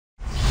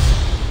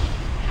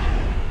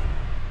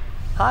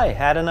Hi,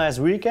 had a nice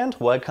weekend?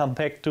 Welcome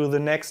back to the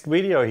next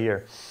video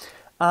here.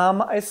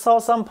 I saw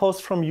some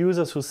posts from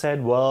users who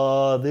said,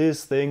 well,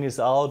 this thing is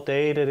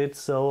outdated,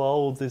 it's so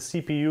old, the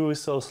CPU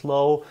is so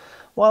slow.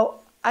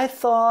 Well, I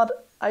thought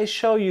I'd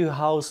show you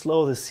how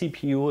slow the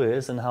CPU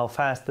is and how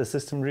fast the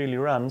system really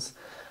runs.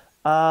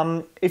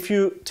 If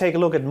you take a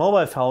look at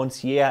mobile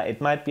phones, yeah,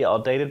 it might be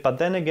outdated, but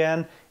then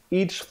again,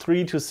 each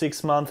 3 to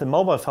 6 months a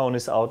mobile phone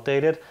is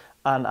outdated,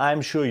 and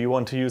I'm sure you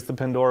want to use the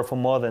Pandora for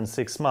more than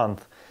 6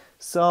 months.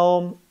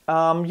 So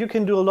you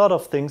can do a lot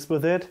of things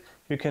with it.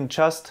 You can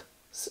just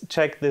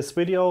check this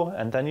video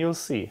and then you'll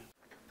see.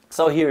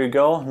 So here you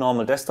go,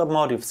 normal desktop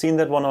mode. You've seen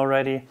that one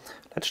already.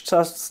 Let's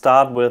just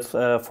start with,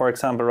 for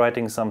example,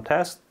 writing some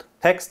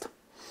text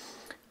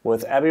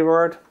with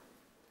AbiWord.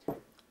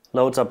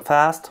 Loads up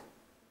fast.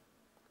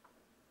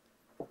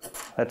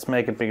 Let's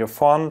make a bigger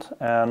font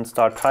and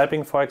start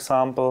typing, for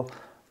example.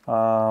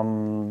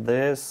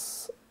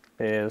 This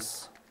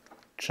is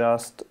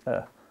just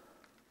a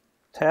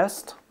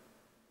test.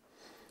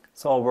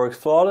 So it works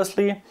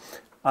flawlessly.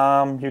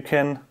 You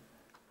can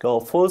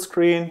go full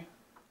screen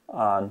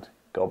and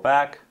go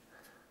back.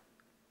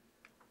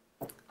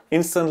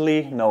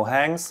 Instantly, no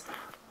hangs.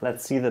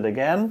 Let's see that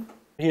again.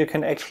 Here you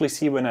can actually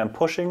see when I'm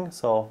pushing.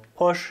 So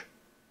push,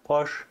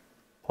 push,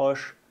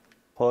 push,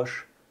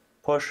 push,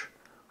 push.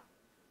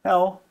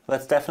 No,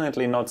 that's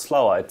definitely not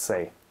slow, I'd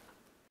say.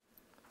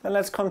 Then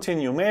let's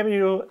continue. Maybe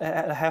you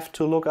have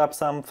to look up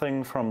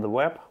something from the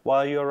web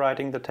while you're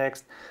writing the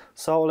text.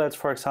 So let's,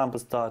 for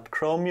example, start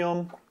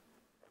Chromium.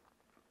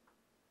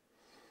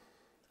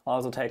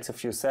 Also takes a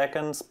few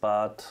seconds,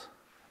 but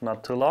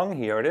not too long.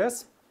 Here it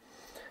is.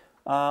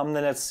 Then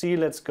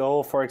let's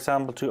go, for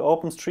example, to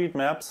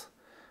OpenStreetMaps,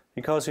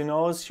 because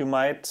you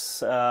might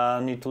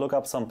need to look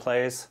up some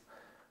place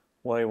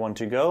where you want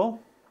to go.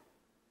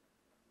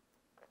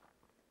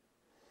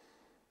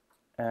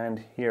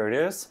 And here it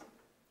is.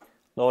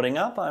 Loading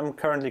up. I'm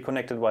currently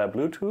connected via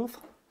Bluetooth.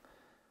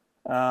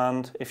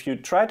 And if you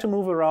try to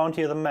move around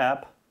here the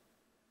map,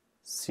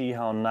 see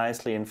how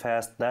nicely and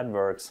fast that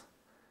works.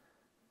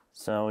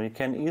 So you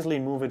can easily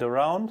move it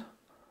around.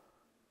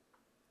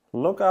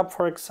 Look up,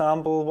 for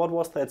example, what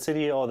was that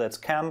city? Oh, that's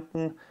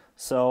Camden.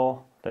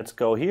 So let's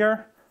go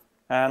here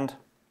and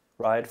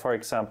write, for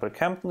example,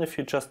 Camden. If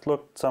you just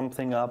looked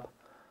something up.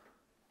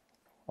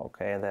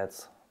 Okay,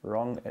 that's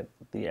wrong.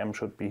 The M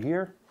should be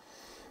here.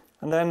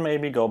 And then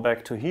maybe go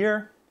back to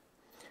here.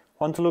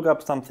 Want to look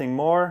up something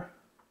more?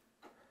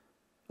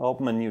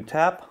 Open a new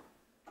tab.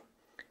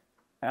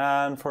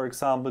 And for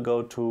example,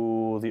 go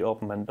to the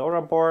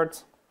OpenPandora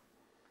boards.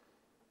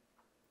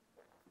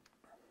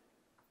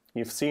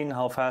 You've seen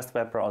how fast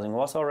web browsing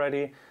was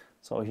already.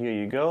 So here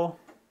you go.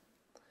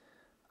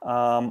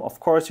 Of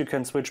course, you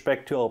can switch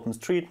back to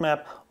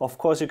OpenStreetMap. Of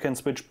course, you can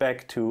switch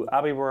back to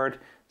AbiWord.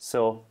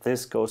 So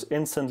this goes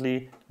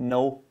instantly,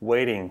 no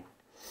waiting.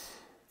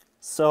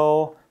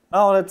 So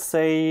now let's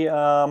say,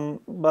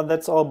 but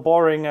that's all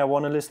boring, I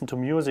want to listen to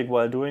music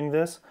while doing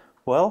this.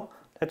 Well,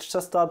 let's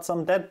just start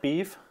some dead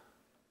beef.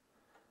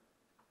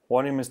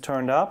 Volume is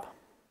turned up.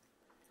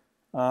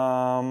 Do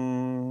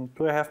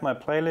I have my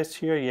playlist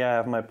here? Yeah, I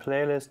have my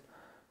playlist.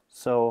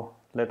 So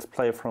let's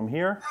play from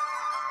here.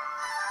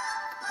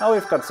 Now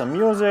we've got some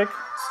music.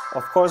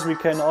 Of course, we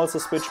can also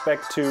switch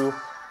back to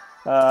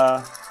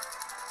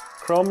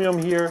Chromium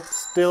here.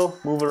 Still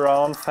move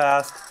around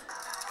fast.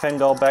 Can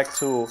go back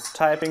to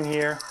typing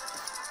here.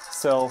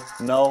 So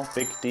no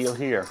big deal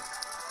here.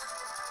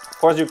 Of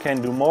course, you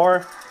can do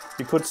more.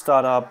 You could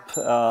start up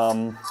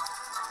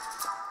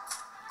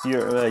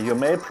your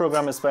mail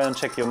program as well and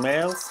check your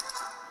mails.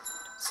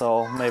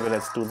 So maybe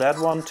let's do that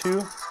one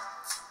too.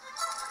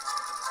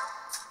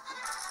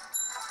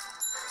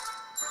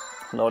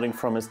 Loading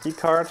from SD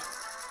card.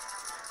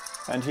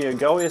 And here you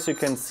go. As you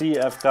can see,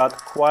 I've got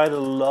quite a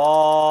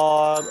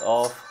lot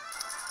of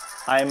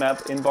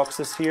IMAP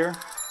inboxes here.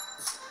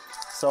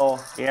 So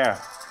yeah,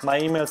 my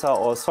emails are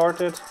all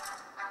sorted.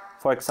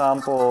 For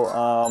example,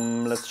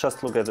 let's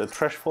just look at the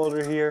trash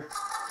folder here.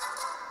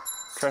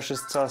 Trash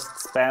is just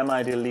spam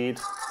I delete,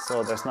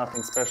 so there's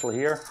nothing special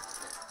here.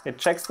 It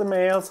checks the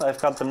mails, I've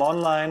got them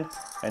online,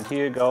 and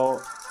here you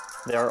go.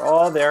 They're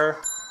all there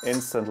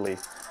instantly.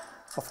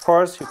 Of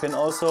course, you can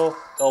also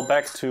go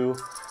back to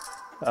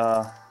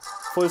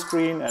full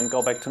screen and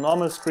go back to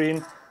normal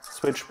screen,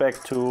 switch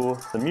back to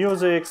the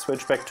music,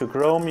 switch back to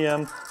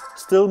Chromium,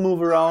 still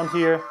move around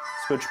here,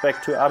 switch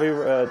back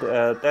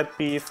to Dead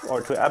Beef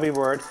or to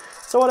AbiWord.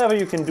 So whatever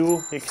you can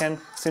do, you can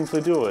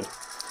simply do it.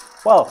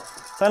 Well,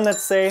 then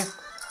let's say,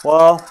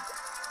 well,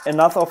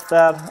 enough of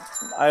that.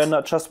 I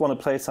not just want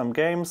to play some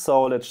games,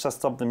 so let's just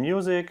stop the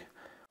music.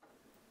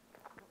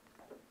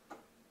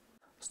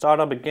 Start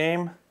up a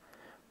game.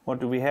 What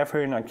do we have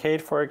here in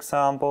arcade, for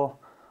example?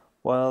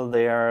 Well,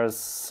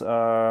 there's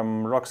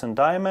Rocks and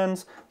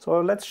Diamonds. So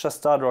let's just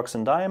start Rocks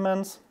and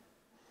Diamonds.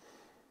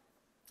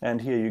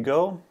 And here you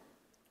go.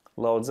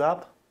 Loads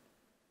up.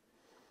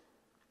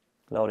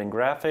 Loading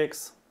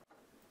graphics.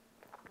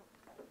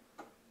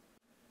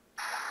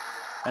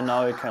 And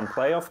now you can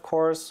play, of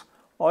course,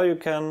 or you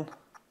can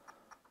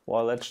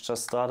Well, let's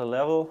just start a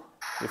level.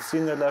 You've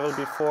seen that level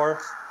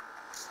before.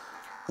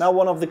 Now,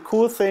 one of the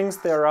cool things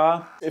there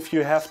are, if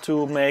you have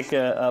to make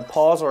a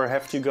pause or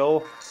have to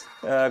go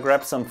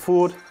grab some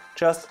food,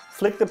 just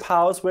flick the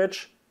power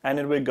switch and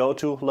it will go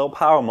to low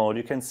power mode.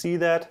 You can see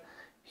that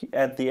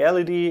at the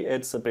LED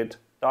it's a bit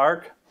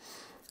dark.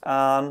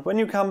 And when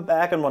you come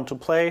back and want to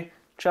play,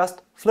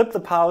 just flip the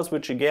power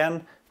switch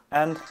again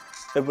and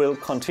it will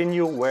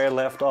continue where it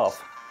left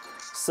off.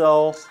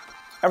 So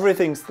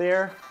everything's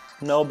there,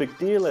 no big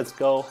deal. Let's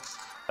go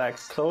back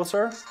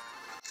closer.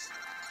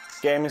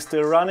 Game is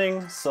still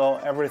running, so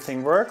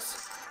everything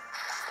works.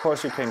 Of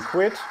course, you can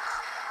quit.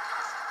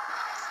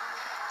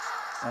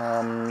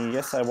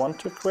 Yes, I want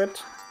to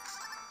quit.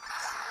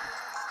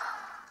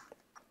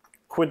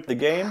 Quit the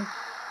game.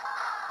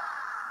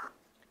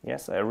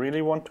 Yes, I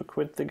really want to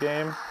quit the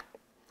game.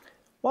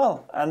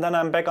 Well, and then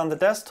I'm back on the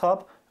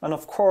desktop, and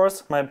of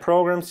course my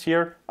programs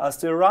here are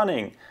still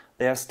running.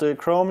 They are still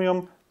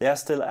Chromium, they are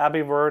still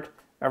AbiWord,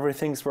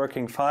 everything's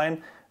working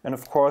fine, and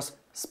of course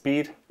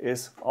speed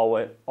is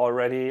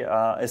already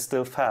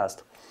still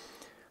fast.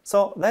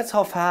 So that's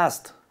how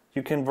fast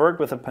you can work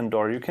with a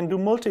Pandora. You can do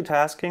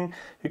multitasking,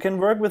 you can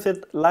work with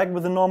it like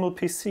with a normal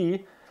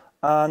PC,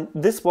 and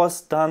this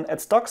was done at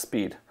stock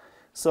speed.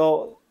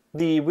 So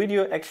the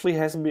video actually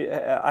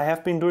I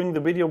have been doing the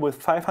video with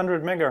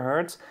 500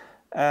 megahertz,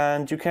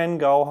 and you can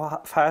go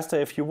faster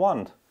if you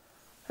want.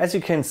 As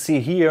you can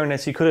see here, and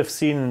as you could have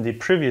seen in the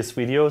previous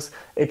videos,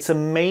 it's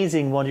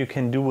amazing what you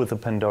can do with a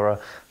Pandora.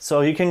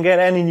 So you can get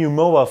any new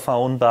mobile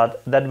phone,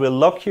 but that will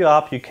lock you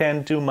up, you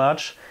can't do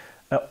much.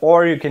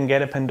 Or you can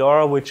get a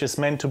Pandora which is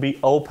meant to be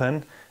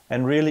open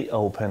and really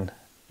open.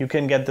 You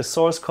can get the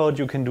source code,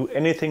 you can do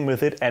anything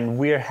with it, and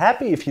we're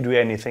happy if you do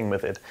anything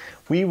with it.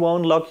 We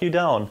won't lock you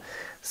down.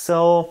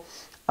 So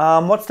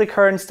what's the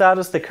current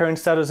status? The current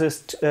status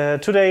is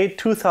today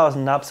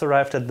 2000 NUPs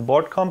arrived at the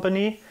board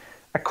company.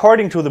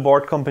 According to the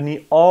board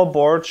company, all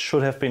boards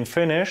should have been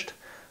finished.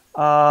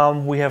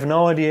 We have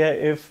no idea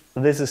if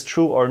this is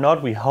true or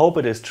not. We hope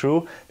it is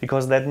true,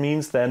 because that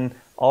means then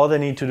all they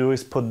need to do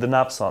is put the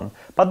NUPs on.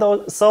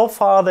 But so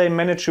far they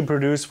managed to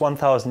produce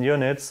 1000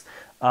 units.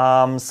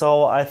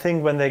 So I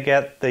think when they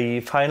get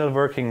the final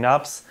working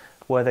NUPs,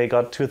 where they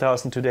got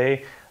 2000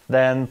 today,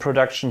 then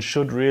production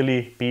should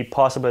really be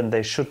possible and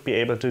they should be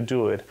able to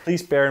do it.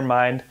 Please bear in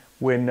mind,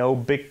 we're no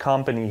big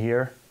company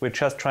here. We're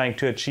just trying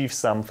to achieve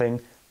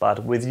something,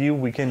 but with you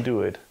we can do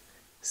it.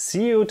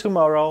 See you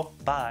tomorrow.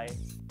 Bye.